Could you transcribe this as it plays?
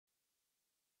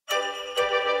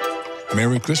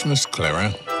Merry Christmas,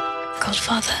 Clara.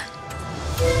 Godfather.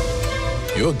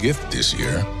 Your gift this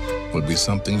year will be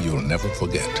something you'll never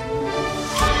forget.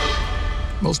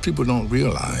 Most people don't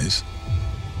realize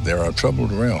there are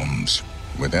troubled realms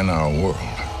within our world.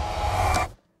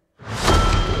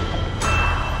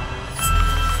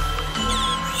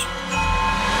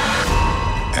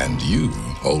 And you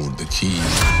hold the key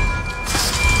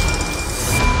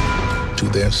to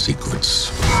their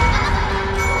secrets.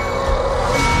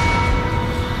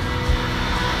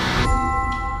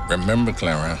 Remember,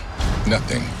 Clara,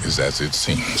 nothing is as it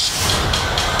seems.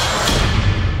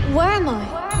 Where am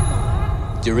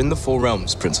I? You're in the Four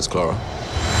Realms, Princess Clara.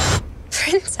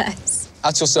 Princess?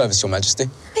 At your service, Your Majesty.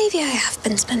 Maybe I have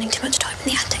been spending too much time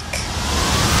in the attic.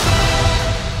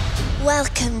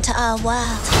 Welcome to our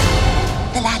world.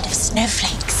 The land of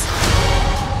snowflakes.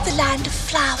 The land of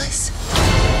flowers.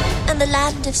 And the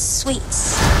land of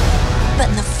sweets. But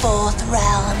in the fourth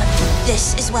realm,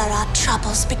 this is where our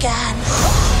troubles began.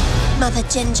 Mother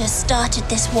Ginger started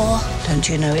this war. Don't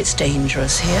you know it's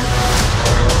dangerous here?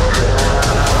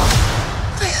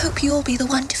 I hope you'll be the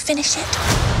one to finish it.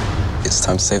 It's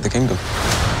time to save the kingdom.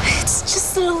 It's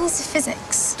just the laws of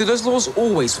physics. Do those laws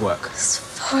always work? As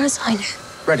far as I know.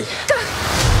 Ready. Go!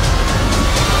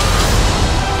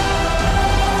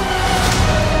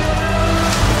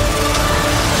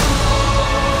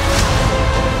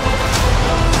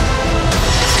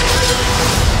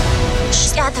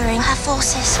 Gathering her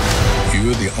forces.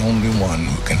 You're the only one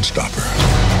who can stop her.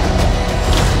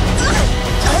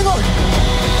 Hang on!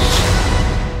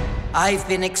 I've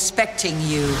been expecting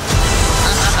you.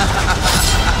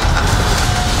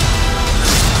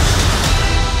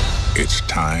 It's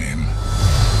time.